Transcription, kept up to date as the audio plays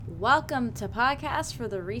Welcome to Podcast for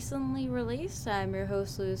the Recently Released. I'm your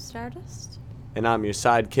host, Lou Stardust. And I'm your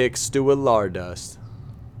sidekick, Stuart Lardust.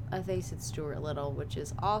 I think it's Stuart Little, which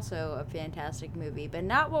is also a fantastic movie, but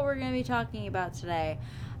not what we're going to be talking about today.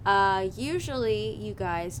 Usually, you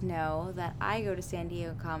guys know that I go to San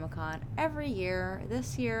Diego Comic-Con every year.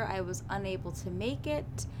 This year, I was unable to make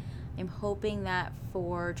it. I'm hoping that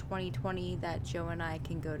for 2020 that Joe and I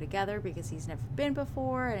can go together because he's never been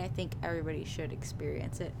before, and I think everybody should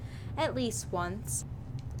experience it at least once.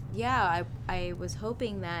 Yeah, I was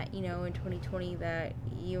hoping that, in 2020 that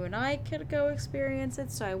you and I could go experience it,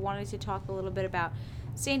 so I wanted to talk a little bit about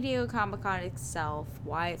San Diego Comic-Con itself,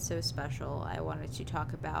 why it's so special. I wanted to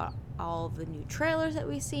talk about all the new trailers that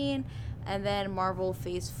we've seen, and then Marvel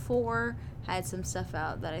Phase 4 had some stuff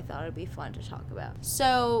out that I thought would be fun to talk about.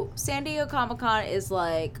 So, San Diego Comic-Con is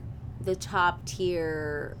like the top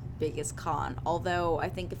tier biggest con, although I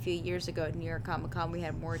think a few years ago at New York Comic-Con we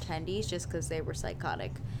had more attendees just because they were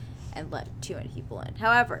psychotic and let too many people in.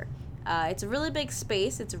 However, it's a really big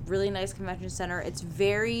space. It's a really nice convention center. It's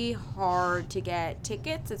very hard to get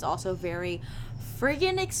tickets. It's also very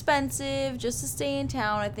friggin' expensive just to stay in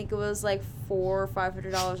town. I think it was like $400 or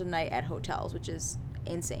 $500 a night at hotels, which is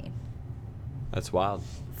insane. That's wild.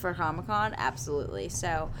 For Comic-Con, absolutely.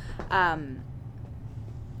 So,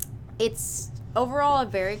 it's overall a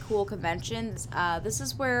very cool convention. This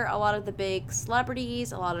is where a lot of the big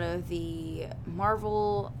celebrities, a lot of the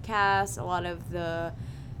Marvel cast, a lot of the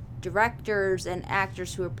directors and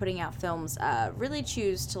actors who are putting out films really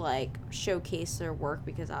choose to showcase their work,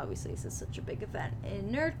 because obviously this is such a big event in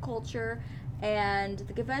nerd culture, and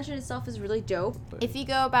the convention itself is really dope. If you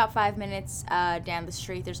go about 5 minutes down the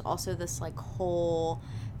street, there's also this whole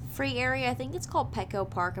free area. I think it's called Petco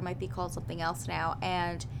Park. It might be called something else now,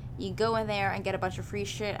 and you go in there and get a bunch of free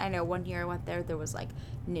shit. I know one year I went there was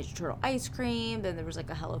Ninja Turtle ice cream, then there was a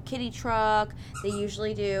Hello Kitty truck. They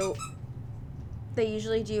usually do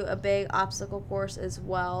a big obstacle course as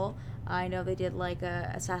well. I know they did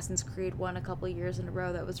a Assassin's Creed one a couple years in a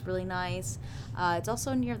row that was really nice. It's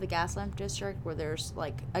also near the Gaslamp District, where there's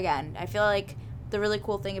again, I feel like the really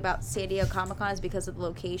cool thing about San Diego Comic-Con is because of the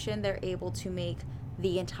location, they're able to make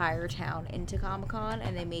the entire town into Comic-Con,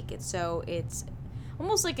 and they make it so it's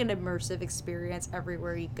almost like an immersive experience.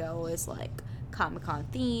 Everywhere you go is Comic-Con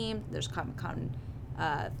themed. There's Comic-Con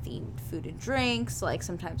themed food and drinks.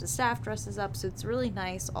 Sometimes the staff dresses up, so it's really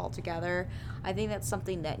nice all together. I think that's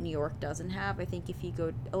something that New York doesn't have. I think if you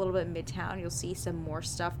go a little bit midtown, you'll see some more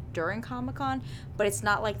stuff during Comic-Con, but it's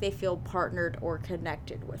not like they feel partnered or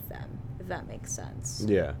connected with them, if that makes sense.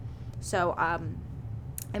 Yeah. So,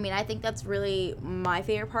 I think that's really my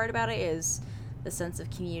favorite part about it, is the sense of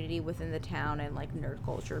community within the town and nerd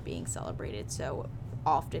culture being celebrated so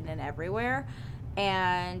often and everywhere.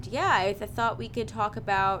 And yeah, I thought we could talk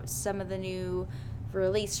about some of the new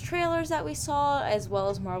release trailers that we saw, as well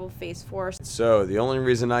as Marvel Phase 4. So, the only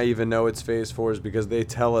reason I even know it's Phase 4 is because they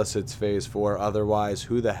tell us it's Phase 4. Otherwise,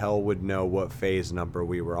 who the hell would know what phase number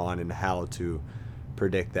we were on and how to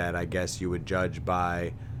predict that? I guess you would judge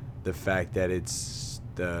by the fact that it's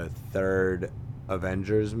the third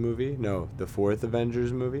Avengers movie? No, the fourth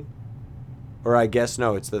Avengers movie? Or I guess,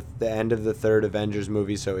 no, it's the end of the third Avengers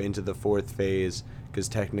movie, so into the fourth phase, because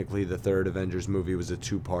technically the third Avengers movie was a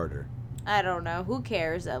two-parter. I don't know. Who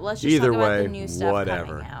cares? Let's just Either talk way, about the new stuff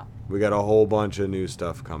whatever. coming out. We got a whole bunch of new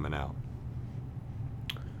stuff coming out.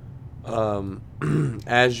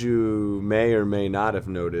 As you may or may not have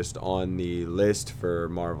noticed on the list for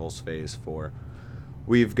Marvel's Phase 4,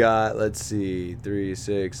 we've got, 3,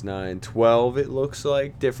 6, 9, 12, it looks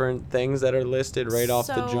like, different things that are listed right off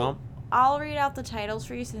the jump. I'll read out the titles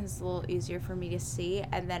for you since it's a little easier for me to see,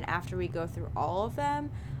 and then after we go through all of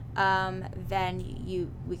them, then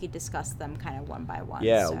we could discuss them kind of one by one.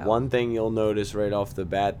 Yeah, so. One thing you'll notice right off the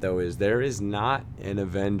bat, though, is there is not an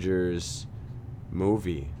Avengers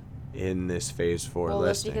movie in this Phase 4 listing. Well,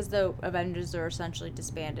 that's because the Avengers are essentially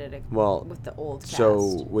disbanded with the old cast.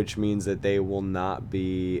 So, which means that they will not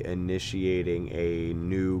be initiating a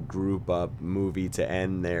new group-up movie to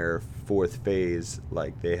end their fourth phase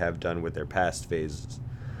like they have done with their past phases.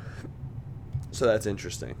 So that's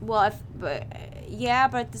interesting. Well, but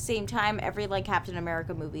at the same time, every Captain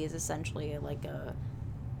America movie is essentially a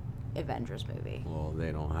Avengers movie. Well,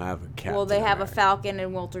 they don't have a Captain Well, they have America, a Falcon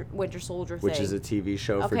and Winter Soldier thing. which is a TV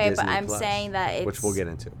show for Disney+. Okay, but I'm saying that it's... Which we'll get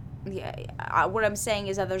into. Yeah, what I'm saying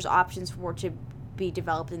is that there's options for it to be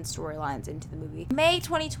developed in storylines into the movie. May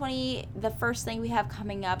 2020, the first thing we have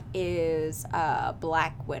coming up is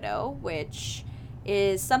Black Widow, which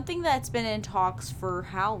is something that's been in talks for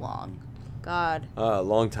how long? God. A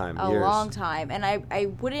long time. A years. long time. And I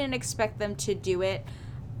wouldn't expect them to do it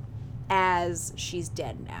as she's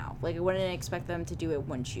dead now. Like, I wouldn't expect them to do it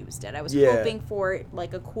when she was dead. I was Yeah. hoping for,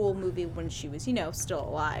 like, a cool movie when she was, still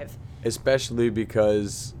alive. Especially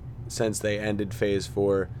because since they ended Phase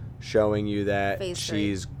 4 showing you that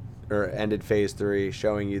ended Phase 3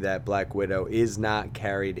 showing you that Black Widow is not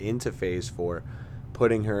carried into Phase 4,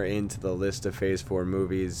 putting her into the list of Phase 4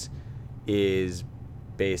 movies is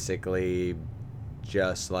basically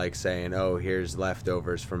just like saying, oh, here's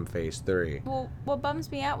leftovers from Phase 3. Well, what bums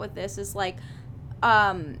me out with this is, like,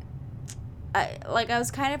 I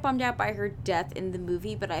was kind of bummed out by her death in the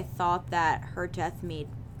movie, but I thought that her death made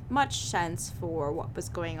much sense for what was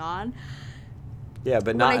going on. Yeah,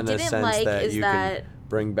 but not in the sense that you can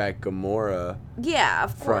bring back Gamora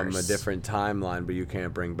from a different timeline, but you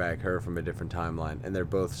can't bring back her from a different timeline, and they're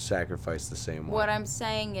both sacrificed the same way. What I'm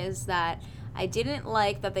saying is that I didn't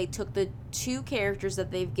like that they took the two characters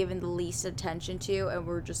that they've given the least attention to and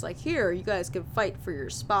were just like, here, you guys can fight for your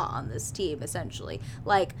spot on this team, essentially.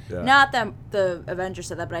 Like, not that the Avengers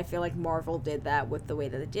said that, but I feel like Marvel did that with the way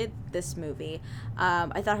that they did this movie.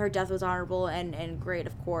 I thought her death was honorable and great,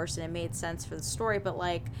 of course, and it made sense for the story, but,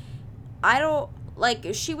 like, I don't,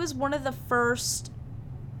 like, she was one of the first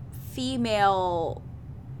female,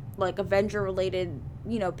 like, Avenger-related,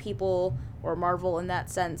 people, or Marvel in that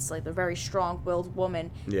sense, like the very strong-willed woman,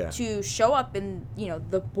 to show up in,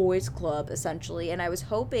 the boys' club, essentially. And I was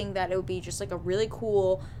hoping that it would be just, like, a really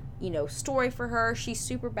cool, story for her. She's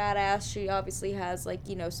super badass. She obviously has, like,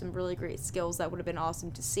 some really great skills that would have been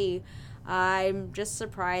awesome to see. I'm just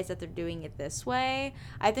surprised that they're doing it this way.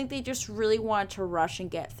 I think they just really wanted to rush and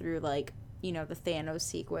get through, like, the Thanos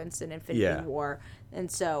sequence in Infinity War. And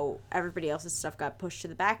so everybody else's stuff got pushed to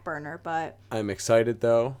the back burner, but I'm excited,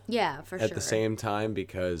 though. Yeah, for sure. At the same time,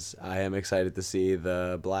 because I am excited to see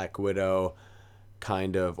the Black Widow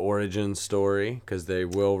kind of origin story, because they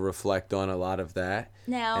will reflect on a lot of that.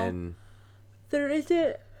 Now, and there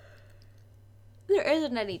isn't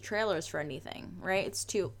any trailers for anything, right? It's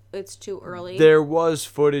too early. There was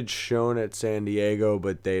footage shown at San Diego,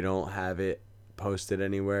 but they don't have it posted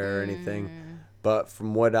anywhere or anything. But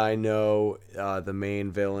from what I know, the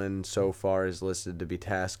main villain so far is listed to be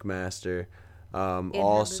Taskmaster.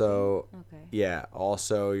 Also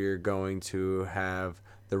you're going to have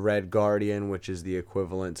the Red Guardian, which is the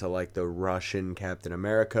equivalent to, like, the Russian Captain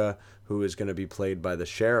America, who is going to be played by the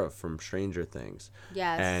Sheriff from Stranger Things.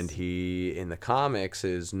 Yes. And he, in the comics,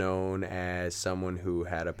 is known as someone who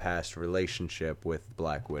had a past relationship with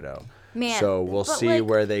Black Widow. Man, so we'll see, like,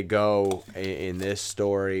 where they go in this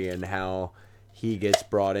story and how he gets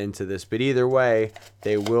brought into this. But either way,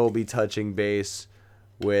 they will be touching base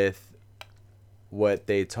with what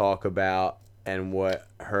they talk about and what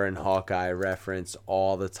her and Hawkeye reference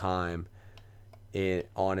all the time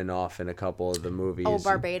on and off in a couple of the movies. Oh,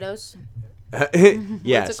 Barbados?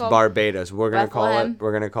 Yes, Barbados. We're gonna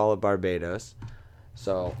call it Barbados.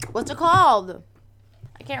 So what's it called?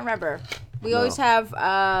 I can't remember. We always have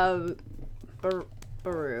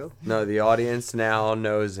Baru. No, the audience now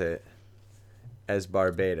knows it as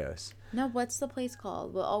Barbados. No, what's the place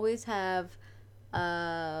called? We'll always have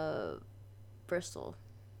Bristol.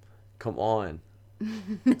 Come on.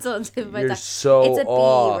 It's on the tip of my tongue. So it's a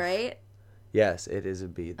off. B, right? Yes, it is a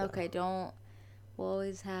B, though. Okay, we'll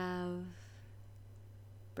always have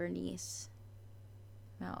Bernice.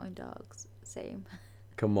 Mountain Dogs. Same.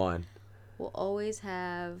 Come on. We'll always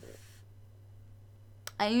have...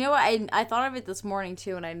 And you know what? I thought of it this morning,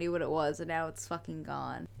 too, and I knew what it was, and now it's fucking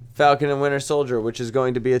gone. Falcon and Winter Soldier, which is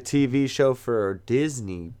going to be a TV show for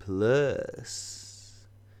Disney Plus.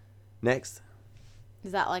 Next.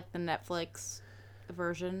 Is that like the Netflix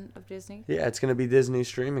version of Disney? Yeah, it's going to be Disney's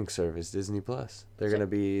streaming service, Disney Plus. These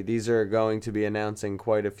are going to be announcing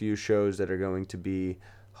quite a few shows that are going to be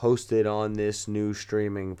hosted on this new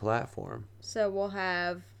streaming platform. So we'll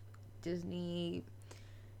have Disney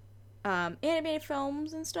animated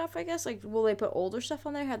films and stuff, I guess. Like, will they put older stuff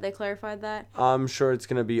on there? Had they clarified that? I'm sure it's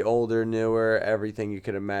going to be older, newer, everything you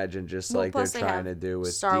could imagine, just like they're trying to do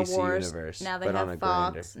with Star DC Wars. Universe. Now they have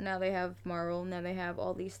Fox. Now they have Marvel. Now they have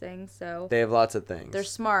all these things. So they have lots of things. They're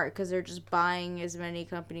smart because they're just buying as many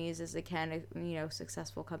companies as they can,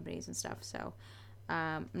 successful companies and stuff. So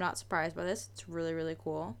I'm not surprised by this. It's really, really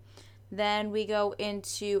cool. Then we go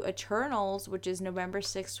into Eternals, which is November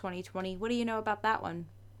 6, 2020. What do you know about that one?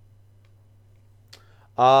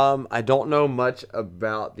 I don't know much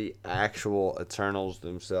about the actual Eternals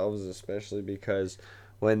themselves, especially because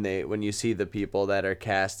when you see the people that are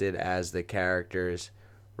casted as the characters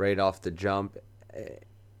right off the jump,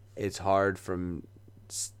 it's hard from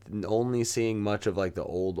only seeing much of, like, the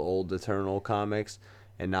old Eternal comics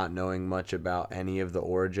and not knowing much about any of the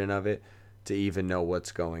origin of it to even know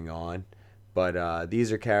what's going on. But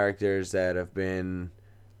these are characters that have been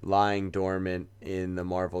lying dormant in the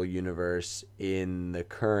Marvel universe, in the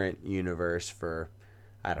current universe for,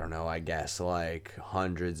 I don't know, I guess like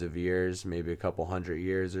hundreds of years, maybe a couple hundred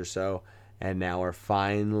years or so, and now are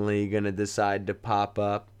finally going to decide to pop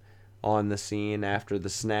up on the scene after the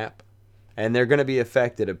snap. And they're going to be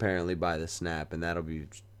affected apparently by the snap, and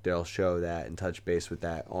they'll show that and touch base with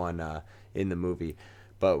that on in the movie.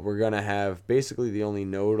 But we're going to have basically the only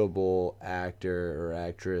notable actor or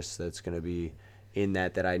actress that's going to be in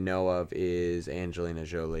that I know of is Angelina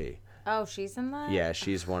Jolie. Oh, she's in that? Yeah,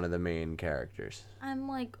 she's one of the main characters. I'm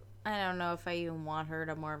like, I don't know if I even want her in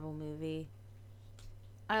a Marvel movie.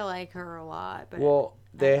 I like her a lot, but well,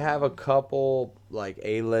 they have a couple like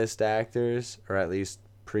A-list actors, or at least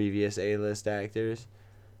previous A-list actors,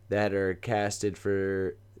 that are casted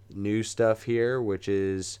for new stuff here, which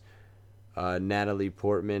is Natalie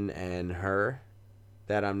Portman and her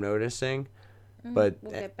that I'm noticing. But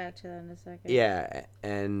we'll get back to that in a second. Yeah,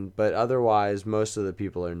 but otherwise, most of the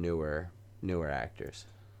people are newer actors.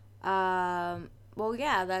 Well,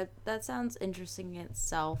 yeah, that sounds interesting in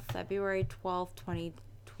itself. February 12th,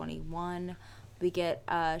 2021, we get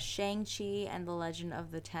Shang-Chi and the Legend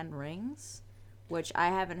of the Ten Rings, which I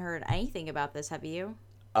haven't heard anything about this. Have you?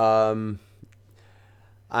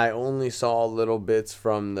 I only saw little bits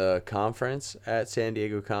from the conference at San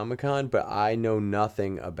Diego Comic-Con, but I know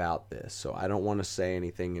nothing about this, so I don't want to say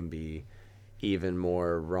anything and be even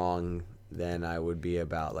more wrong than I would be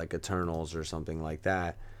about like Eternals or something like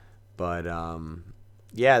that. But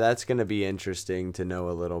yeah, that's going to be interesting to know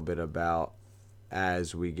a little bit about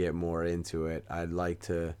as we get more into it. I'd like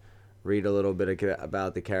to read a little bit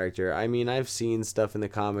about the character. I mean, I've seen stuff in the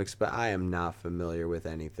comics, but I am not familiar with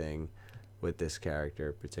anything with this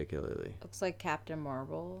character particularly. Looks like Captain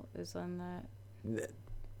Marvel is on that.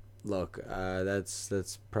 Look,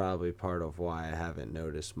 that's probably part of why I haven't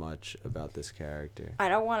noticed much about this character. I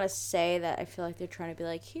don't want to say that I feel like they're trying to be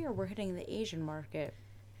like, here, we're hitting the Asian market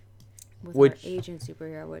with our Asian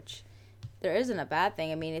superhero, which there isn't a bad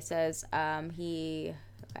thing. I mean, it says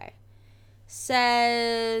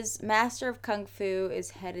says Master of Kung Fu is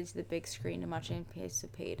headed to the big screen in much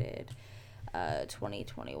anticipated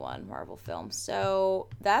 2021 Marvel film. So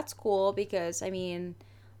that's cool because, I mean,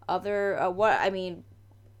 in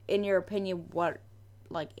your opinion, what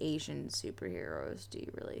like Asian superheroes do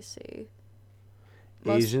you really see?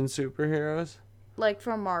 Asian superheroes? Like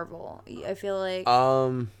from Marvel. I feel like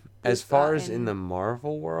as far as in the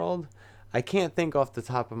Marvel world, I can't think off the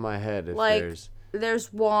top of my head if like,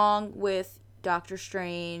 there's Wong with Doctor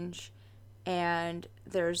Strange, and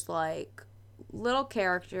there's like little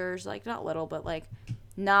characters, like not little, but like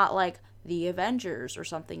not like the Avengers or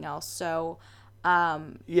something else. So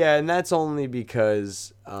yeah, and that's only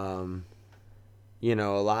because you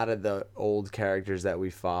know, a lot of the old characters that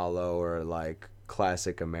we follow are like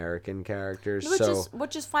classic American characters,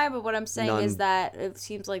 which is fine, but what I'm saying is that it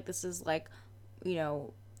seems like this is like, you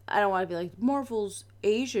know, I don't want to be like Marvel's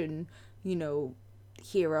Asian, you know,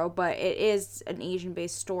 hero, but it is an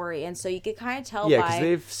Asian-based story, and so you could kind of tell because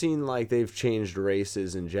they've changed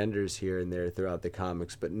races and genders here and there throughout the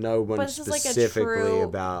comics, but no one specifically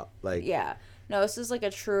about like this is like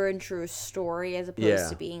a true story as opposed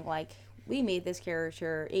to being like we made this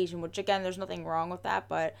character Asian, which again, there's nothing wrong with that,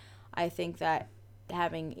 but I think that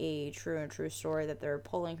having a true story that they're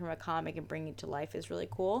pulling from a comic and bringing it to life is really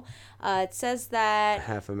cool. It says that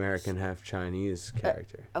half American, half Chinese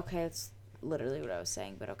character. Okay, it's literally what I was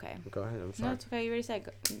saying, but okay. Go ahead, I'm sorry. No, it's okay. You already said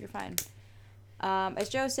it. You're fine. As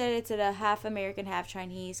Joe said, it's a half American, half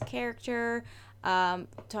Chinese character,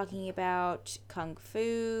 talking about kung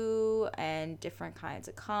fu and different kinds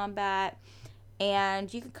of combat.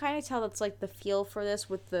 And you can kind of tell that's like the feel for this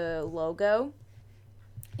with the logo.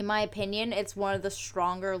 In my opinion, it's one of the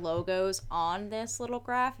stronger logos on this little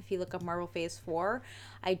graph. If you look up Marvel Phase 4,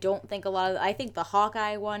 I think the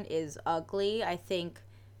Hawkeye one is ugly. I think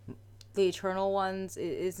the Eternal ones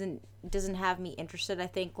doesn't have me interested. I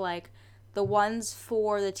think like the ones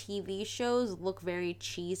for the TV shows look very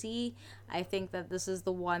cheesy. I think that this is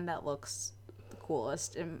the one that looks the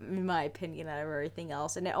coolest in my opinion out of everything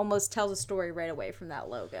else, and it almost tells a story right away from that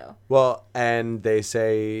logo. Well, and they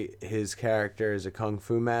say his character is a kung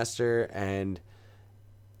fu master, and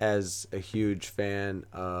as a huge fan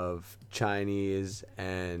of Chinese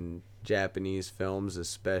and Japanese films,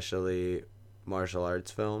 especially martial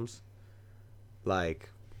arts films, like,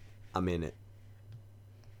 I'm in it.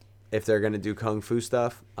 If they're going to do kung fu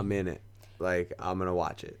stuff, I'm in it. Like, I'm going to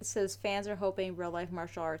watch it. It says fans are hoping real-life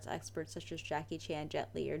martial arts experts such as Jackie Chan, Jet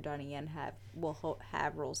Li, or Donnie Yen will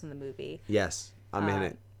have roles in the movie. Yes, I'm in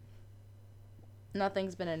it.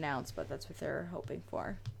 Nothing's been announced, but that's what they're hoping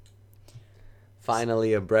for.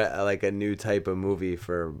 Finally, like a new type of movie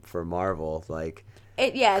for Marvel, like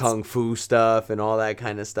It's kung fu stuff and all that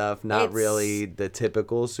kind of stuff. Not It's- really the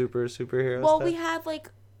typical superhero well, stuff. we had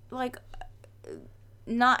like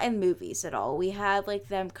not in movies at all. We had like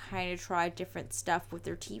them kind of try different stuff with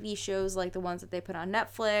their TV shows, like the ones that they put on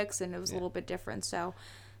Netflix, and it was a little bit different. So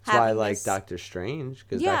That's why I having like this- Doctor Strange,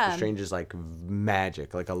 because Yeah. Doctor Strange is like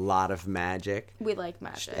magic, like a lot of magic, we like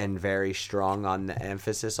magic. and very strong on the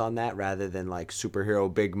emphasis on that rather than like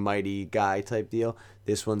superhero, big mighty guy type deal.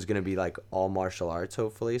 This one's gonna be like all martial arts,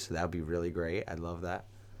 hopefully, so that would be really great. I'd love that.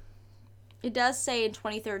 It does say in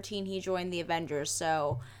 2013 he joined the Avengers,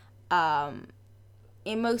 so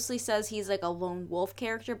it mostly says he's like a lone wolf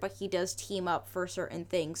character, but he does team up for certain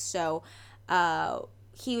things. So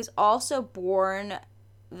he was also born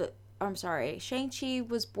Shang-Chi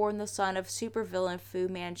was born the son of supervillain Fu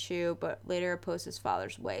Manchu, but later opposed his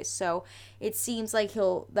father's ways. So it seems like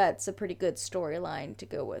that's a pretty good storyline to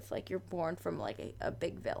go with. Like, you're born from like a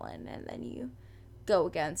big villain, and then you go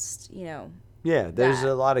against, Yeah, there's that.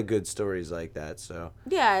 a lot of good stories like that. So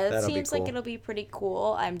Yeah, it That'll be seems like cool. it'll be pretty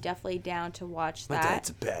cool. I'm definitely down to watch my that. dad's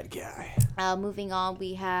a bad guy. Moving on,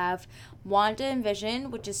 we have Wanda and Vision,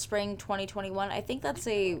 which is spring 2021. I think that's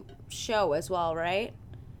a show as well, right?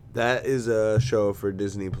 That is a show for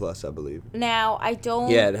Disney Plus, I believe. Now, I don't...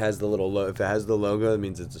 Yeah, it has the little if it has the logo, it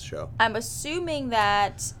means it's a show. I'm assuming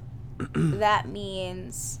that that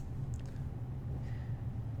means...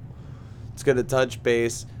 It's gonna touch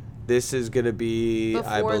base. This is gonna be, I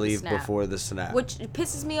Before the believe, snap. before the snap. Which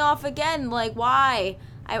pisses me off again. Like, why?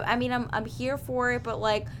 I mean, I'm here for it, but,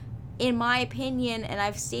 like, in my opinion, and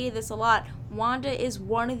I've stated this a lot, Wanda is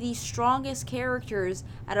one of the strongest characters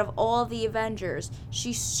out of all of the Avengers.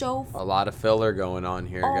 She's so A lot of filler going on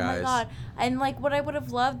here, oh guys. my god. And like what I would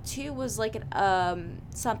have loved too was like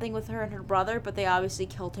something with her and her brother, but they obviously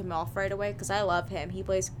killed him off right away because I love him. He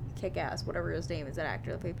plays Kick-Ass, whatever his name is, that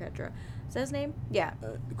actor that played Petra. Is that his name? Yeah.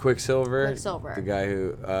 Quicksilver, Quicksilver. the guy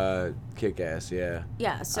who Kick-Ass, yeah.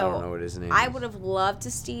 Yeah, so I don't know what his name I is. would have loved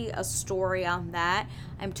to see a story on that.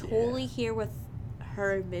 I'm totally here with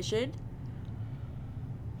her and Vision.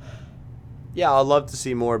 Yeah, I'd love to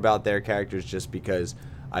see more about their characters just because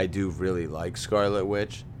I do really like Scarlet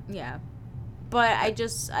Witch. Yeah. But I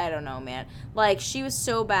don't know, man. Like, she was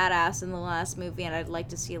so badass in the last movie, and I'd like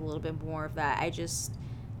to see a little bit more of that.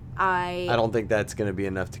 I don't think that's going to be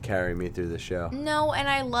enough to carry me through the show. No, and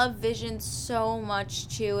I love Vision so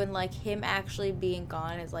much, too, and, like, him actually being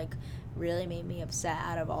gone is, like, really made me upset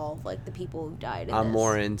out of all of, like, the people who died in I'm this.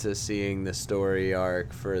 more into seeing the story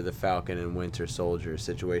arc for the Falcon and Winter Soldier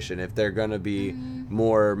situation. If they're going to be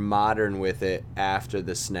more modern with it after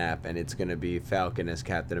the snap, and it's going to be Falcon as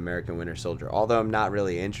Captain America and Winter Soldier. Although I'm not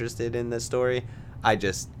really interested in the story, I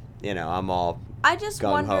just, I'm all I just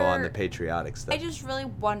gung-ho wonder, on the patriotic stuff. I just really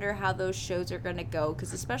wonder how those shows are going to go,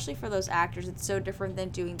 because especially for those actors, it's so different than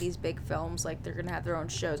doing these big films. Like, they're going to have their own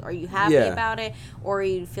shows. Are you happy Yeah. about it, or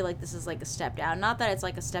you feel like this is like a step down? Not that it's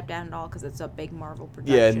like a step down at all, because it's a big Marvel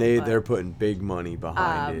production. Yeah, and but they're putting big money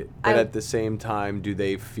behind it. But at the same time, do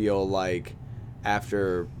they feel like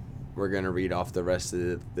after we're going to read off the rest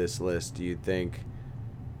of this list, do you think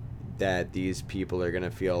that these people are going to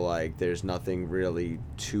feel like there's nothing really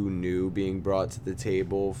too new being brought to the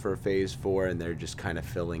table for Phase 4 and they're just kind of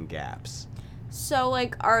filling gaps? So,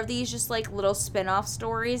 like, are these just, like, little spin-off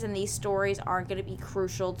stories, and these stories aren't going to be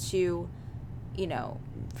crucial to,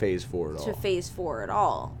 Phase 4 at all. to Phase 4 at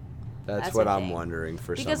all? That's the what I'm thing. wondering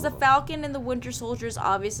for some Because the of them. Falcon and the Winter Soldier is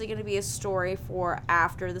obviously going to be a story for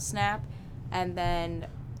after the snap, and then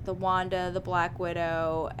the Wanda, the Black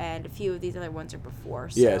Widow, and a few of these other ones are before.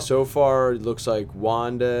 So. Yeah, so far it looks like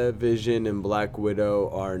Wanda, Vision, and Black Widow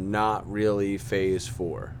are not really Phase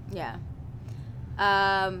 4. Yeah.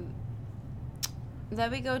 Then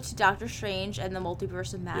we go to Doctor Strange and the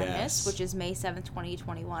Multiverse of Madness, Yes. which is May 7th,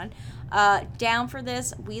 2021. Down for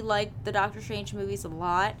this. We like the Doctor Strange movies a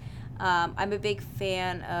lot. I'm a big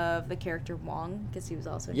fan of the character Wong, because he was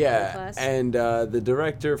also in Yeah, Class. and the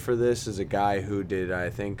director for this is a guy who did, I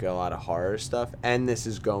think, a lot of horror stuff, and this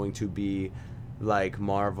is going to be, like,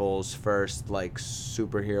 Marvel's first, like,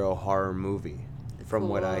 superhero horror movie, from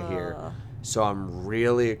what I hear. Cool. So I'm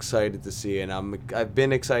really excited to see, and I've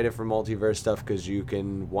been excited for multiverse stuff because you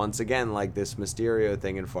can, once again, like this Mysterio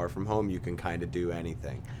thing in Far From Home, you can kind of do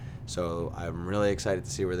anything. So I'm really excited to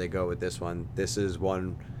see where they go with this one. This is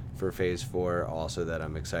one for Phase 4 also that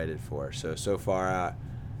I'm excited for. So far,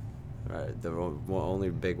 the only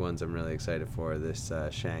big ones I'm really excited for are this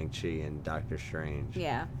Shang-Chi and Doctor Strange.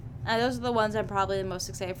 Yeah. Those are the ones I'm probably the most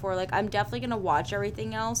excited for. Like, I'm definitely gonna watch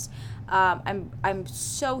everything else. I'm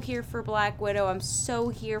so here for Black Widow. I'm so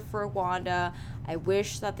here for Wanda. I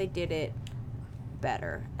wish that they did it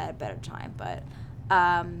better at a better time. But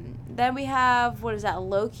then we have, what is that,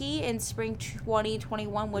 Loki in spring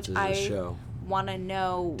 2021, which Which is a show. want to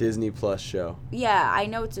know. Disney Plus show. Yeah, I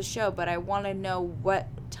know it's a show, but I want to know what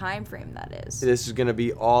time frame that is. This is going to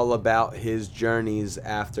be all about his journeys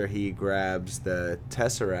after he grabs the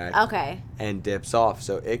Tesseract Okay. and dips off.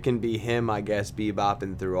 So it can be him, I guess,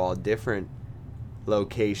 bebopping through all different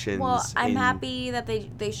locations. Well, I'm happy that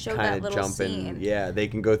they showed that little scene. Yeah, they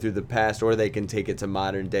can go through the past, or they can take it to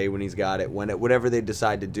modern day when he's got it. Whatever they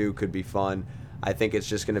decide to do could be fun. I think it's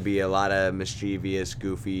just going to be a lot of mischievous,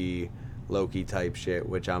 goofy Loki type shit,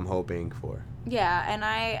 which I'm hoping for. Yeah, and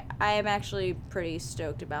I am actually pretty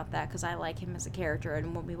stoked about that because I like him as a character,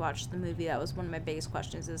 and when we watched the movie, that was one of my biggest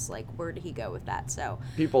questions is, like, where did he go with that? So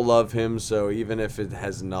People love him, so even if it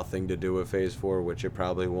has nothing to do with Phase 4, which it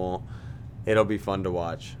probably won't, it'll be fun to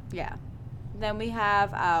watch. yeah. Then we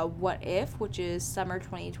have What If, which is summer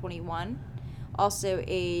 2021. Also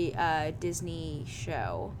a Disney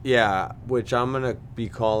show. Yeah, which I'm going to be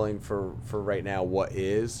calling for right now what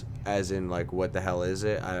is, as in, like, what the hell is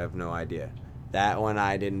it? I have no idea. That one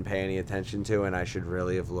I didn't pay any attention to, and I should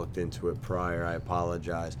really have looked into it prior. I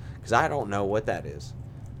apologize. Because I don't know what that is.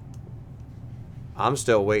 I'm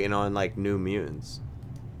still waiting on, like, New Mutants.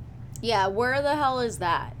 Yeah, where the hell is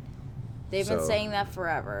that? They've been So- saying that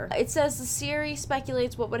forever. It says the series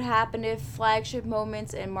speculates what would happen if flagship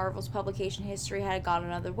moments in Marvel's publication history had gone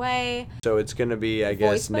another way. So it's going to be, I guess,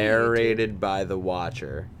 Voiced by narrated by the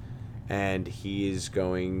Watcher. And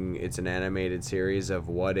it's an animated series of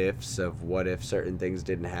what ifs, of what if certain things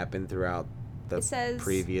didn't happen throughout the It says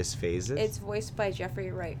previous phases. It's voiced by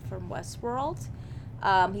Jeffrey Wright from Westworld.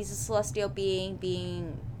 He's a celestial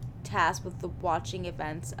being tasked with the watching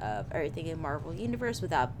events of everything in Marvel Universe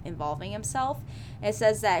without involving himself. And it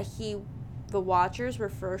says that the Watchers were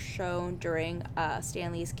first shown during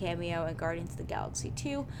Stan Lee's cameo in Guardians of the Galaxy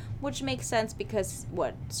 2, which makes sense because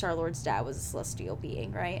Star-Lord's dad was a celestial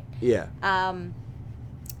being, right? Yeah.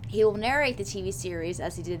 He will narrate the TV series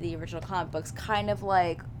as he did the original comic books, kind of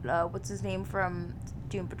like what's his name from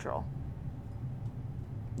Doom Patrol?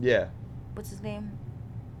 Yeah. What's his name?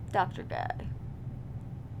 Dr. Guy.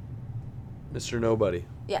 Mr. Nobody.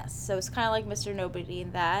 Yes, so it's kind of like Mr. Nobody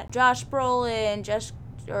in that. Josh Brolin, Jeff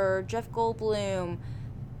Goldblum,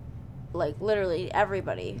 like literally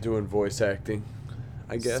everybody. Doing voice acting,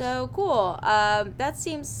 I guess. So cool. That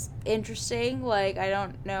seems interesting. Like, I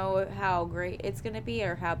don't know how great it's going to be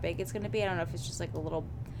or how big it's going to be. I don't know if it's just like a little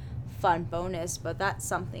fun bonus, but that's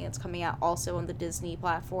something that's coming out also on the Disney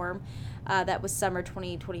platform. That was summer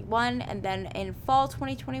 2021, and then in fall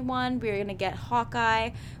 2021 we're gonna get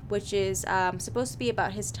Hawkeye, which is supposed to be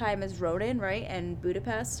about his time as Ronin, right, and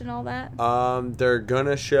Budapest and all that. They're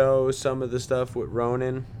gonna show some of the stuff with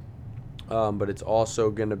Ronin, but it's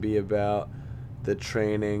also gonna be about the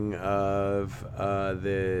training of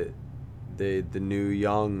the new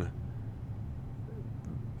young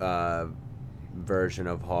version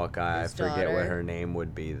of Hawkeye. His I forget daughter. what her name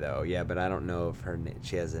would be though. Yeah, but I don't know if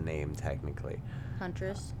she has a name technically.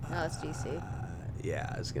 Huntress. No, it's DC.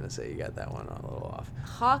 Yeah, I was gonna say you got that one a little off.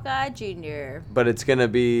 Hawkeye Jr. But it's gonna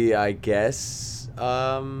be, I guess,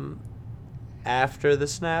 after the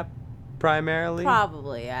snap, primarily.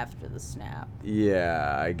 Probably after the snap.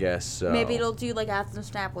 Yeah, I guess so. Maybe it'll do like after the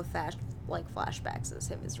snap with flashbacks as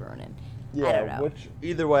him as Ronin. Yeah, I don't know. Which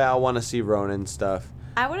either way, I want to see Ronin stuff.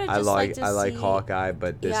 I would have I just liked to see. I like Hawkeye,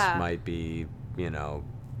 but this Yeah. might be,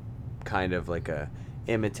 kind of like a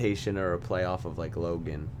imitation or a playoff of like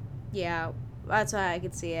Logan. Yeah, that's why I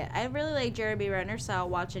could see it. I really like Jeremy Renner, so I'll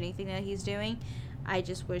watch anything that he's doing. I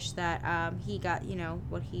just wish that he got,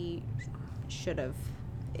 what he should have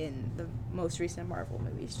in the most recent Marvel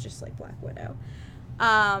movies, just like Black Widow.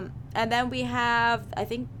 And then we have, I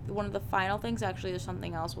think one of the final things, actually there's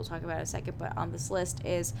something else we'll talk about in a second, but on this list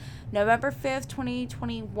is November 5th,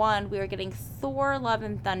 2021, we are getting Thor Love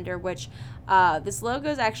and Thunder, which this logo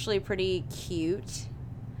is actually pretty cute.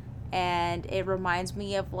 And it reminds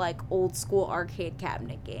me of like old school arcade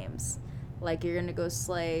cabinet games. Like you're gonna go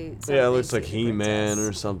slay. Yeah, it looks like He-Man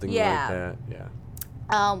or something like Yeah. that. Yeah.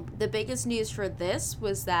 The biggest news for this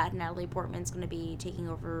was that Natalie Portman's going to be taking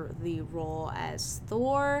over the role as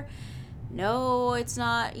Thor. No, it's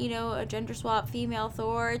not, a gender swap female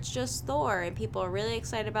Thor. It's just Thor, and people are really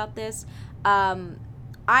excited about this.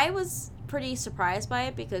 I was pretty surprised by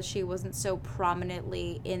it because she wasn't so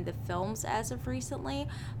prominently in the films as of recently,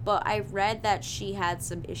 but I read that she had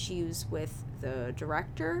some issues with the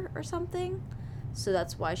director or something. so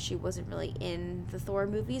that's why she wasn't really in the Thor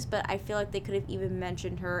movies. But I feel like they could have even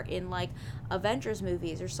mentioned her in like Avengers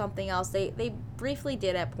movies or something else. They briefly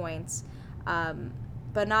did at points,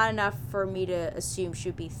 but not enough for me to assume she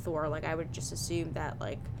would be Thor. Like I would just assume that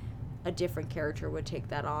like a different character would take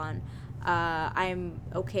that on. I'm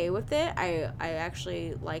okay with it. I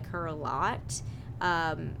actually like her a lot.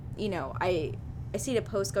 You know, I seen a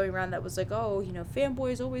post going around that was like, oh, you know,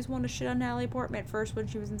 fanboys always want to shit on Natalie Portman first when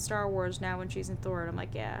she was in Star Wars, now when she's in Thor. And I'm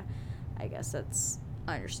like, yeah, I guess that's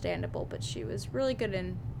understandable. But she was really good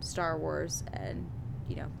in Star Wars and,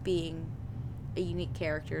 you know, being a unique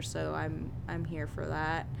character. So I'm here for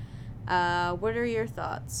that. What are your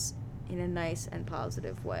thoughts in a nice and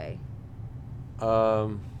positive way?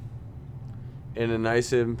 In a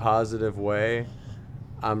nice and positive way,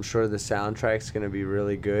 I'm sure the soundtrack's going to be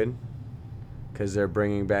really good because they're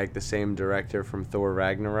bringing back the same director from Thor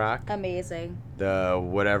Ragnarok. Amazing. The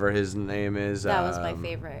whatever his name is. That was my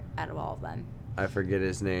favorite out of all of them. I forget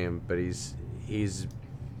his name, but he's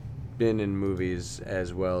been in movies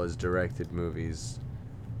as well as directed movies.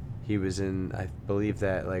 He was in, I believe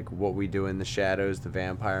that, like, What We Do in the Shadows, the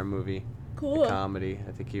vampire movie. Cool. The comedy.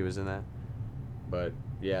 I think he was in that. But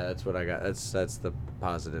yeah, that's what I got. That's the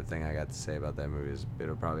positive thing I got to say about that movie is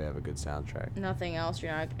it'll probably have a good soundtrack. Nothing else.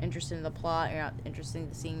 You're not interested in the plot. You're not interested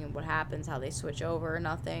in seeing what happens, how they switch over.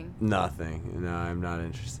 Nothing. Nothing. No, I'm not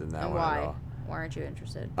interested in that And one why? at all. Why aren't you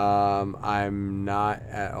interested? I'm not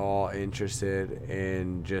at all interested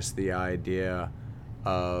in just the idea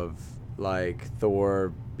of like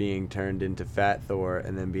Thor being turned into Fat Thor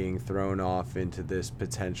and then being thrown off into this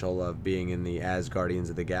potential of being in the Asgardians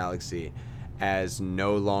of the Galaxy as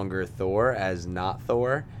no longer Thor, as not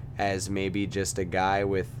Thor, as maybe just a guy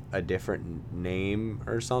with a different name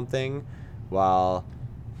or something, while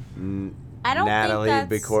I don't Natalie think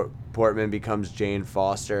that's... Portman becomes Jane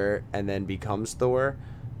Foster and then becomes Thor,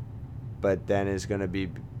 but then is going to be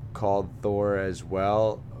called Thor as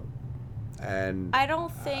well. And I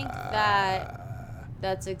don't think that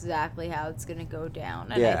that's exactly how it's going to go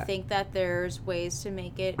down. And Yeah. I think that there's ways to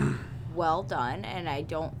make it well done, and I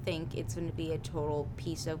don't think it's going to be a total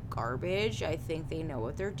piece of garbage. I think they know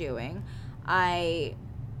what they're doing. I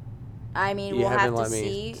mean, you we'll have haven't to let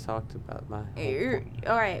see. me talk about my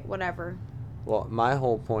All right, whatever. Well, my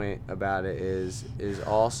whole point about it is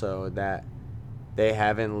also that they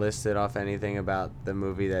haven't listed off anything about the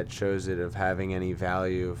movie that shows it of having any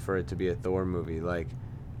value for it to be a Thor movie. Like,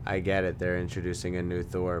 I get it, they're introducing a new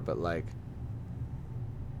Thor, but like,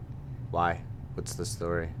 why? What's the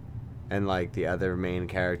story? And like, the other main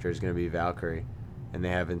character is going to be Valkyrie, and they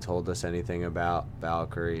haven't told us anything about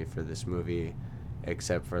Valkyrie for this movie,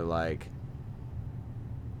 except for like,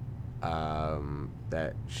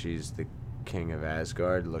 that she's the king of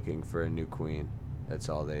Asgard looking for a new queen. That's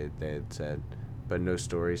all they had said, but no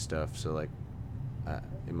story stuff. So like,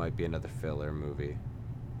 it might be another filler movie,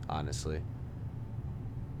 honestly.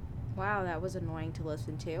 Wow, that was annoying to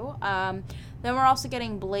listen to. Then we're also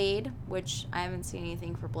getting Blade, which I haven't seen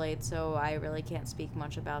anything for Blade, so I really can't speak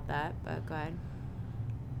much about that, but go ahead.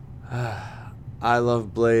 I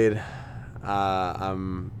love Blade.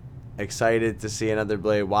 I'm excited to see another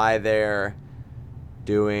Blade. Why they're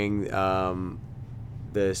doing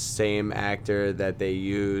the same actor that they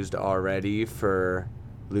used already for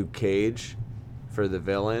Luke Cage for the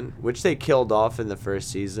villain, which they killed off in the first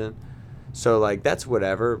season. So like, that's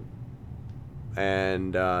whatever.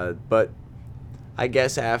 And but I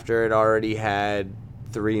guess after it already had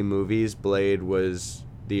 3 movies, Blade was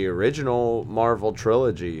the original Marvel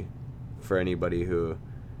trilogy for anybody who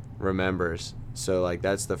remembers. So like,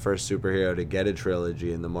 that's the first superhero to get a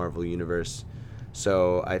trilogy in the Marvel universe.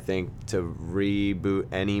 So I think to reboot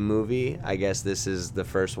any movie, I guess this is the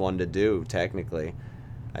first one to do, technically.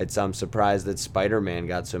 I'm surprised that Spider-Man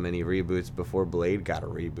got so many reboots before Blade got a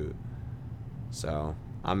reboot. So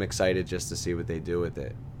I'm excited just to see what they do with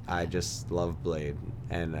it. I just love Blade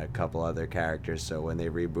and a couple other characters, so when they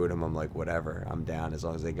reboot him, I'm like, whatever, I'm down as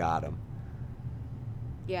long as they got him.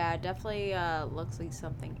 Yeah, it definitely looks like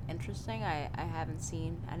something interesting. I haven't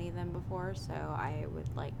seen any of them before, so I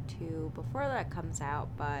would like to before that comes out.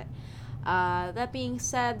 But that being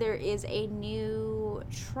said, there is a new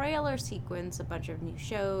trailer sequence, a bunch of new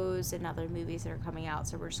shows and other movies that are coming out.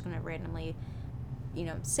 So we're just going to randomly,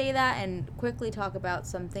 say that and quickly talk about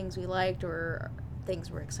some things we liked or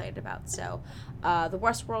things we're excited about. So the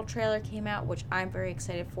Westworld trailer came out, which I'm very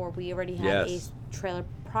excited for. We already had a trailer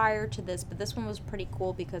prior to this, but this one was pretty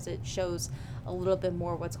cool because it shows a little bit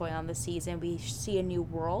more what's going on this season. We see a new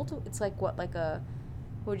world. It's like what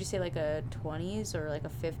would you say, like a 20s or like a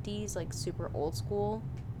 50s, like super old school?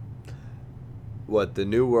 What the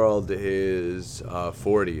New World is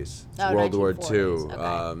 40s. It's Oh, World War 1940s, II,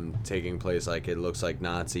 okay. taking place like it looks like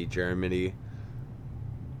Nazi Germany,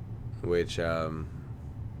 which I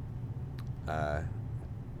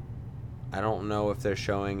don't know if they're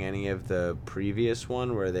showing any of the previous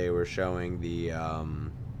one where they were showing the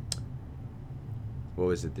what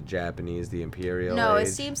was it, the Japanese, the Imperial No, Age?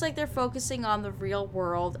 it seems like they're focusing on the real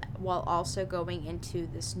world while also going into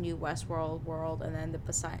this new Westworld world and then the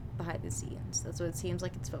behind the scenes. That's what it seems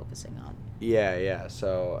like it's focusing on. Yeah.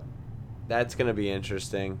 So that's gonna be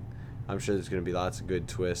interesting. I'm sure there's gonna be lots of good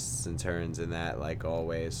twists and turns in that, like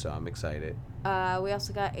always. So I'm excited. We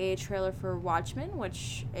also got a trailer for Watchmen,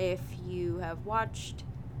 which, if you have watched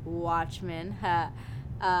Watchmen,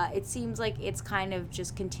 it seems like it's kind of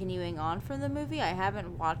just continuing on from the movie. I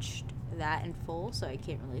haven't watched that in full, so I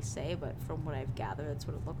can't really say, but from what I've gathered, that's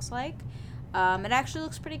what it looks like. It actually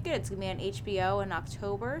looks pretty good. It's going to be on HBO in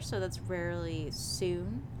October, so that's rarely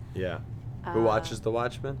soon. Yeah. Who watches The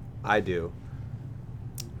Watchmen? I do.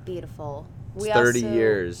 Beautiful. It's 30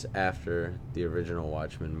 years after the original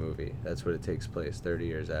Watchmen movie. That's what it takes place, 30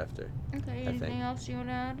 years after. Okay, anything else you want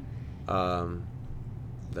to add?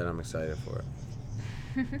 Then I'm excited for it.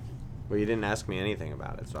 Well, you didn't ask me anything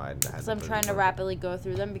about it, so I had to. Because I'm trying to rapidly go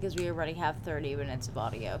through them because we already have 30 minutes of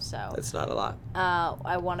audio, so. That's not a lot.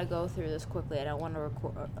 I want to go through this quickly. I don't want to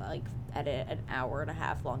record, edit an hour and a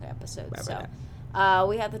half long episode, so.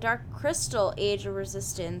 We have the Dark Crystal, Age of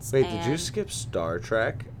Resistance. Wait, did you skip Star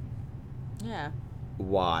Trek? Yeah.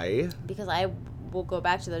 Why? Because I will go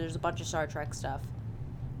back to that. There's a bunch of Star Trek stuff.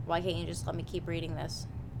 Why can't you just let me keep reading this?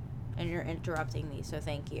 And you're interrupting me, so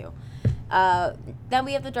thank you. Then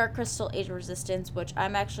we have the Dark Crystal, Age of Resistance, which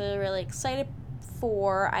I'm actually really excited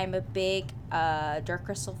for. I'm a big Dark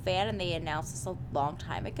Crystal fan, and they announced this a long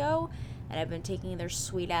time ago. And I've been taking their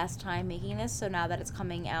sweet-ass time making this, so now that it's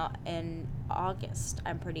coming out in August,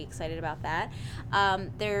 I'm pretty excited about that.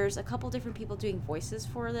 There's a couple different people doing voices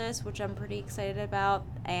for this, which I'm pretty excited about,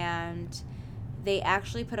 and they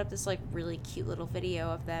actually put up this, really cute little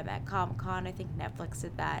video of them at Comic-Con. I think Netflix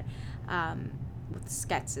did that, with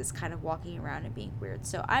Skeksis kind of walking around and being weird.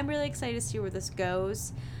 So I'm really excited to see where this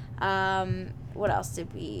goes. What else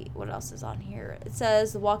is on here? It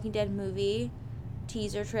says The Walking Dead movie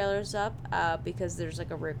teaser trailer's up, because there's a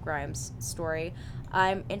Rick Grimes story.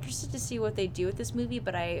 I'm interested to see what they do with this movie,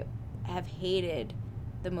 but I have hated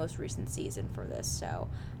the most recent season for this. So,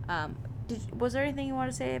 was there anything you want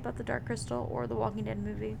to say about the Dark Crystal or the Walking Dead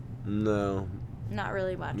movie? No. Not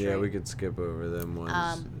really much. Yeah, right? we could skip over them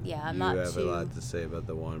ones. Yeah, I'm you not have too... a lot to say about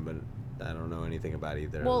the one, but I don't know anything about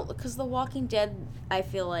either. Well, because The Walking Dead, I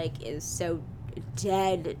feel like, is so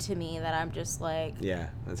dead to me that I'm just yeah,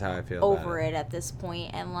 that's how I feel over about it at this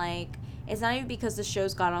point. And it's not even because the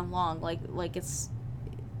show's gone on long, like it's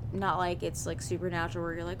not like it's Supernatural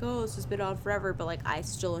where you're like, oh, this has been on forever, but I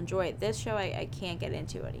still enjoy it. This show I can't get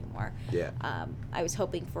into anymore. Yeah. I was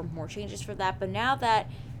hoping for more changes for that, but now that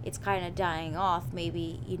it's kind of dying off,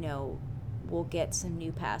 maybe we'll get some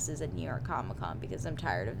new passes at New York Comic Con, because I'm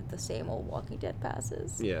tired of the same old Walking Dead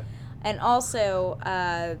passes. Yeah. And also,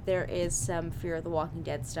 there is some Fear of the Walking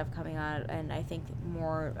Dead stuff coming on, and I think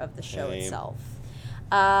more of the show itself.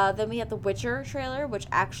 Then we have the Witcher trailer, which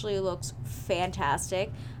actually looks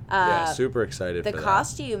fantastic. Yeah, super excited for that. The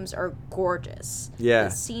costumes are gorgeous. Yeah.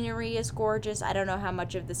 The scenery is gorgeous. I don't know how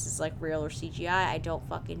much of this is real or CGI. I don't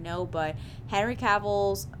fucking know, but Henry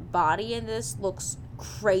Cavill's body in this looks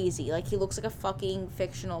crazy. He looks like a fucking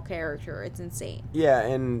fictional character. It's insane. Yeah,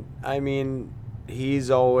 and I mean,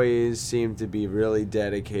 he's always seemed to be really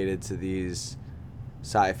dedicated to these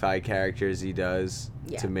sci-fi characters he does,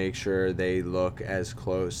 to make sure they look as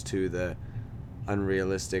close to the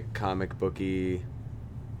unrealistic comic booky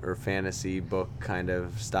or fantasy book kind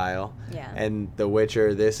of style. Yeah. And The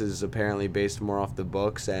Witcher, this is apparently based more off the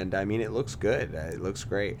books, and I mean, it looks good. It looks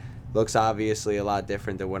great. Looks obviously a lot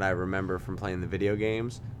different than what I remember from playing the video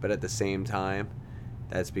games, but at the same time,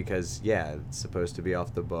 that's because, it's supposed to be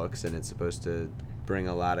off the books, and it's supposed to bring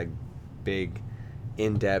a lot of big,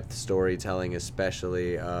 in-depth storytelling,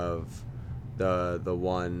 especially of the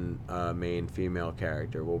one main female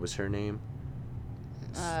character. What was her name?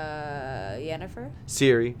 Yennefer?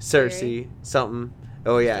 Cersei, something.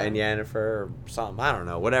 Oh, yeah, and Yennefer or something. I don't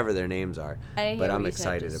know, whatever their names are. But I'm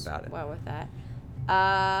excited about it. Wow, with that.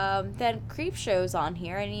 Then Creepshow's on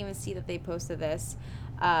here. I didn't even see that they posted this.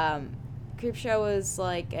 Creepshow is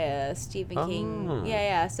like a Stephen King. Oh.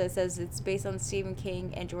 Yeah. So it says it's based on Stephen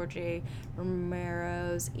King and George A.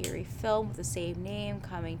 Romero's eerie film with the same name,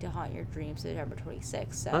 coming to haunt your dreams September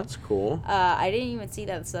 26th. So That's cool. I didn't even see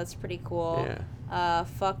that, so that's pretty cool. Yeah.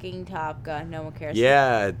 Fucking Top Gun. No one cares.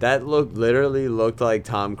 Yeah, that literally looked like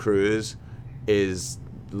Tom Cruise is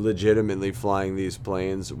legitimately flying these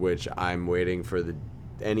planes, which I'm waiting for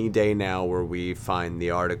any day now where we find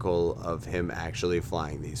the article of him actually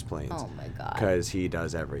flying these planes. Oh my god. Because he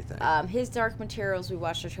does everything. His Dark Materials we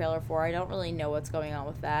watched the trailer for. I don't really know what's going on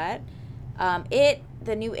with that.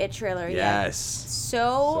 The new It trailer. Yes. Yeah,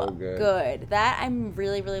 so good. That I'm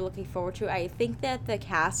really, really looking forward to. I think that the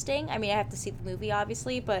casting, I mean, I have to see the movie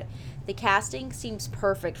obviously, but the casting seems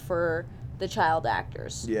perfect for the child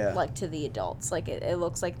actors. Yeah. Like to the adults. Like it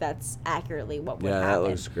looks like that's accurately what would Yeah, happen. that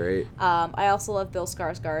looks great. I also love Bill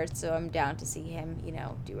Skarsgård, so I'm down to see him,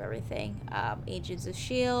 do everything. Agents of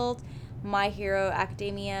S.H.I.E.L.D., My Hero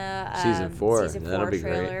Academia. Season 4. Season 4 That'll be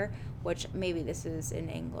trailer. great. Which maybe this is in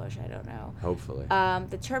English, I don't know. Hopefully.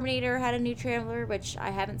 The Terminator had a new trailer, which I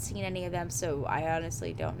haven't seen any of them, so I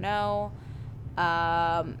honestly don't know.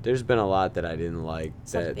 There's been a lot that I didn't like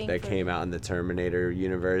that Something came out in the Terminator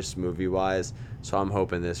universe movie-wise, so I'm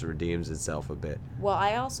hoping this redeems itself a bit. Well,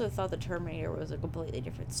 I also thought the Terminator was a completely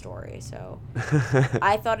different story, so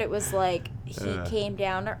I thought it was like he came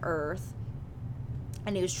down to Earth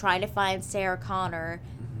and he was trying to find Sarah Connor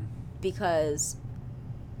because,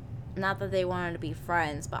 not that they wanted to be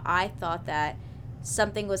friends, but I thought that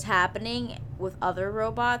something was happening with other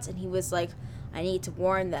robots and he was like, I need to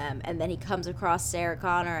warn them, and then he comes across Sarah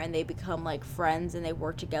Connor and they become like friends and they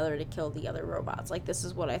work together to kill the other robots. Like, this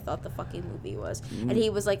is what I thought the fucking movie was. And he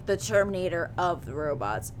was like the Terminator of the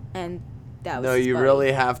robots, and that was No, you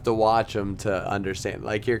really have to watch them to understand.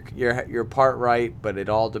 Like, you're part right, but it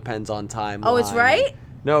all depends on timeline. Oh, it's right?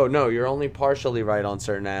 No, you're only partially right on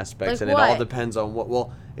certain aspects, Like and what? it all depends on what.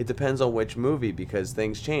 Well, it depends on which movie because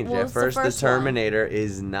things change. Well, At it's the first, the first one. Terminator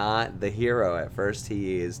is not the hero. At first,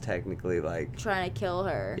 he is technically like trying to kill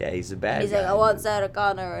her. Yeah, he's a bad He's guy. like, I want Sarah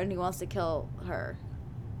Connor, and he wants to kill her.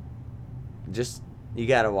 Just you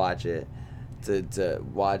gotta watch it to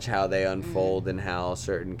watch how they unfold and how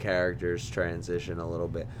certain characters transition a little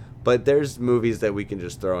bit. But there's movies that we can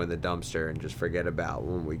just throw in the dumpster and just forget about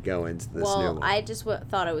when we go into this new one. I just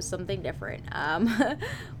thought it was something different.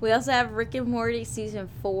 We also have Rick and Morty season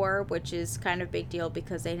 4, which is kind of a big deal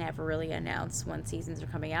because they never really announced when seasons are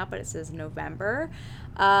coming out, but it says November.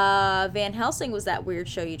 Van Helsing was that weird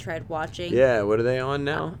show you tried watching. Yeah, what are they on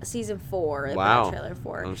now? Season 4. Wow. Trailer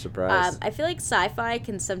 4. I'm surprised. I feel like sci-fi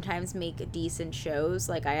can sometimes make decent shows.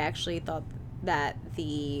 Like, I actually thought that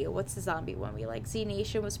what's the zombie one we like? Z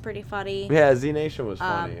Nation was pretty funny. Yeah, Z Nation was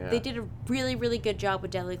funny. Yeah. They did a really, really good job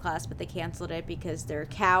with Deadly Class, but they canceled it because they're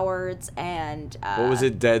cowards and what was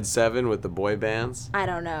it, Dead 7 with the boy bands? I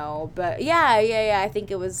don't know, but yeah, I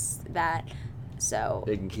think it was that. So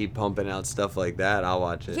They can keep pumping out stuff like that. I'll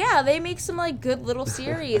watch it. yeah, they make some like good little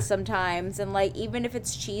series sometimes, and like even if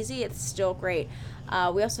it's cheesy, it's still great.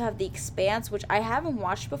 We also have The Expanse, which I haven't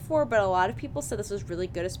watched before, but a lot of people said this was really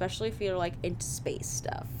good, especially if you're like into space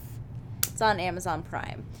stuff. It's on Amazon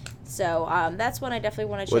Prime, so that's one I definitely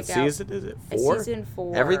want to check out. What season is it? 4? It's season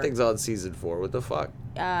 4. Everything's on season 4. What the fuck?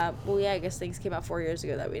 Well, yeah, I guess things came out 4 years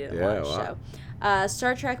ago that we didn't watch. wow. So,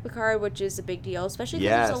 Star Trek Picard, which is a big deal, especially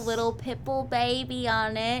because there's a little pitbull baby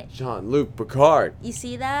on it. Jean-Luc Picard. You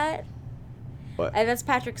see that? What? And that's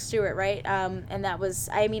Patrick Stewart, right? And that was,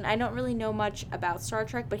 I mean, I don't really know much about Star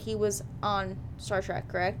Trek, but he was on Star Trek,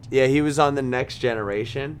 correct? Yeah, he was on The Next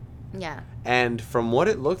Generation. Yeah. And from what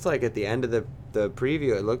it looked like at the end of the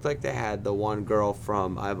preview, it looked like they had the one girl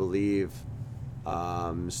from, I believe,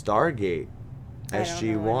 Stargate,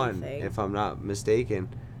 SG-1, if I'm not mistaken.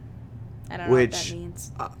 I don't know what that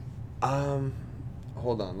means.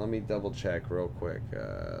 Hold on, let me double check real quick.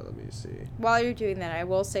 Let me see. While you're doing that, I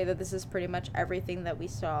will say that this is pretty much everything that we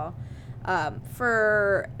saw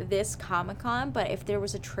for this Comic-Con, but if there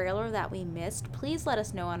was a trailer that we missed, please let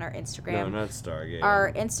us know on our Instagram. No, not Stargate.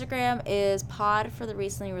 Our Instagram is pod for the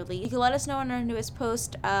recently released. You can let us know on our newest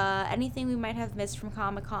post anything we might have missed from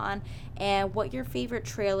Comic-Con and what your favorite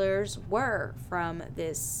trailers were from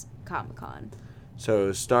this Comic-Con.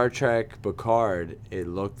 So Star Trek Picard, it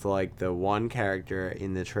looked like the one character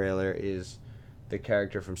in the trailer is the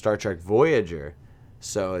character from Star Trek Voyager.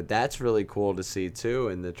 So that's really cool to see too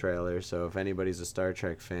in the trailer. So if anybody's a Star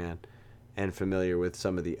Trek fan and familiar with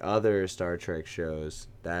some of the other Star Trek shows,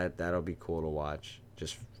 that'll be cool to watch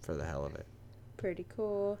just for the hell of it. Pretty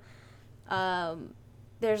cool.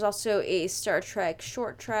 There's also a Star Trek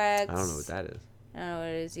short tracks. I don't know what that is. I don't know what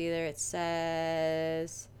it is either. It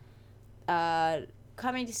says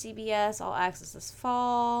Coming to CBS All Access this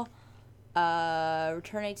fall.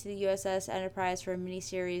 Returning to the USS Enterprise for a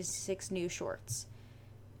miniseries, 6 new shorts.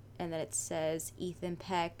 And then it says Ethan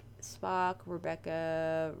Peck, Spock,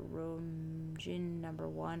 Rebecca Romijn, number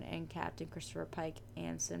 1, and Captain Christopher Pike,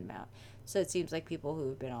 Anson Mount. So it seems like people who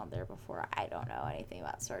have been on there before. I don't know anything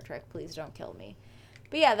about Star Trek. Please don't kill me.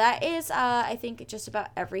 But yeah, that is, I think, just about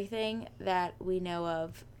everything that we know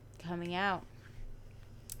of coming out.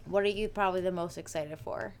 What are you probably the most excited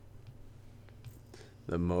for?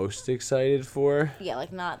 The most excited for? Yeah,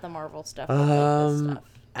 like not the Marvel stuff, but like this stuff.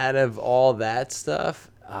 Out of all that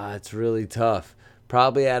stuff, it's really tough.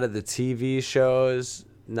 Probably out of the TV shows,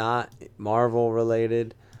 not Marvel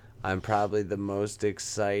related, I'm probably the most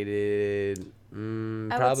excited.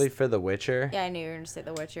 Probably for The Witcher. Yeah, I knew you were going to say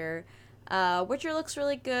The Witcher. Witcher looks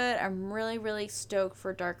really good. I'm really, really stoked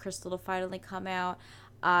for Dark Crystal to finally come out.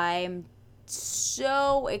 I'm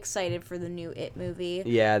so excited for the new It movie.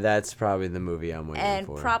 Yeah, that's probably the movie I'm waiting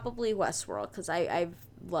for. And probably Westworld, because I've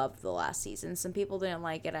loved the last season. Some people didn't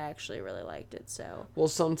like it. I actually really liked it. So. Well,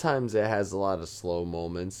 sometimes it has a lot of slow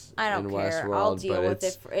moments. I don't in care. Westworld, I'll deal with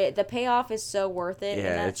it. The payoff is so worth it in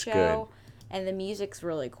that it's show. Good. And the music's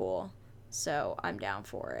really cool. So I'm down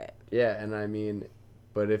for it. Yeah, and I mean,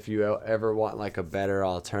 but if you ever want like a better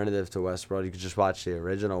alternative to Westworld, you could just watch the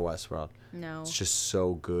original Westworld. No. It's just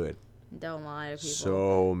so good. Don't lie to people.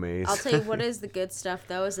 So amazing. I'll tell you what is the good stuff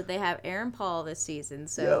though is that they have Aaron Paul this season.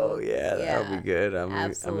 So that'll be good.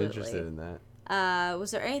 I'm interested in that.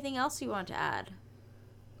 Was there anything else you want to add?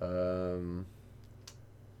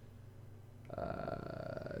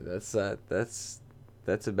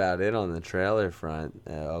 That's about it on the trailer front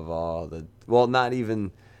of all the. Well, not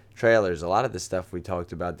even trailers. A lot of the stuff we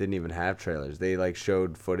talked about didn't even have trailers. They like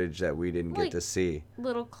showed footage that we didn't get to see.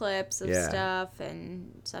 Little clips of stuff,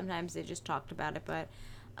 and sometimes they just talked about it, but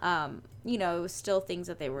it was still things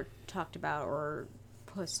that they were talked about or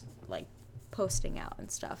posting out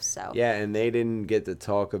and stuff. So yeah, and they didn't get to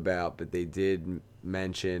talk about, but they did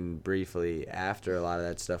mention briefly after a lot of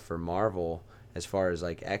that stuff for Marvel, as far as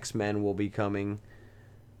like X-Men will be coming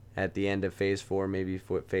at the end of Phase 4, maybe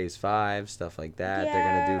Phase 5, stuff like that. Yeah. They're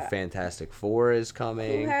going to do Fantastic Four is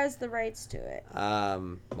coming. Who has the rights to it?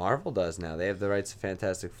 Marvel does now. They have the rights to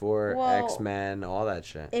Fantastic Four, X-Men, all that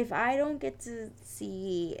shit. If I don't get to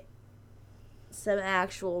see some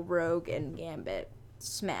actual Rogue and Gambit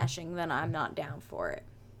smashing, then I'm not down for it.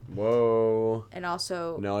 Whoa. And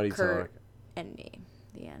also Naughty Kurt talk. and me,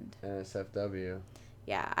 the end. NSFW.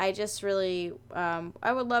 Yeah, I just really,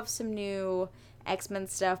 I would love some new X-Men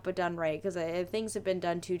stuff, but done right, because things have been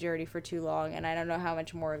done too dirty for too long, and I don't know how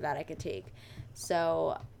much more of that I could take.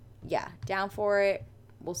 So, yeah, down for it.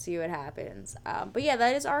 We'll see what happens. But yeah,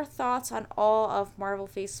 that is our thoughts on all of Marvel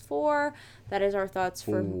Phase 4. That is our thoughts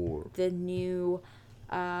for the new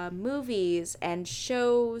movies and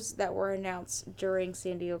shows that were announced during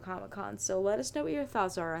San Diego Comic-Con. So let us know what your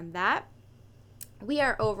thoughts are on that. We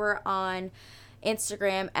are over on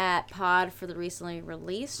Instagram at pod for the recently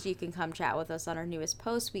released. You can come chat with us on our newest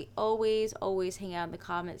posts. We always hang out in the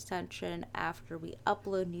comment section after we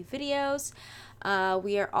upload new videos.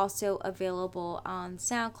 We are also available on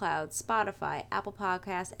SoundCloud, Spotify, Apple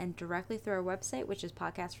Podcasts, and directly through our website, which is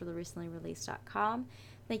podcastfortherecentlyreleased.com.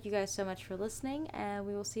 Thank you guys so much for listening, and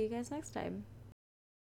we will see you guys next time.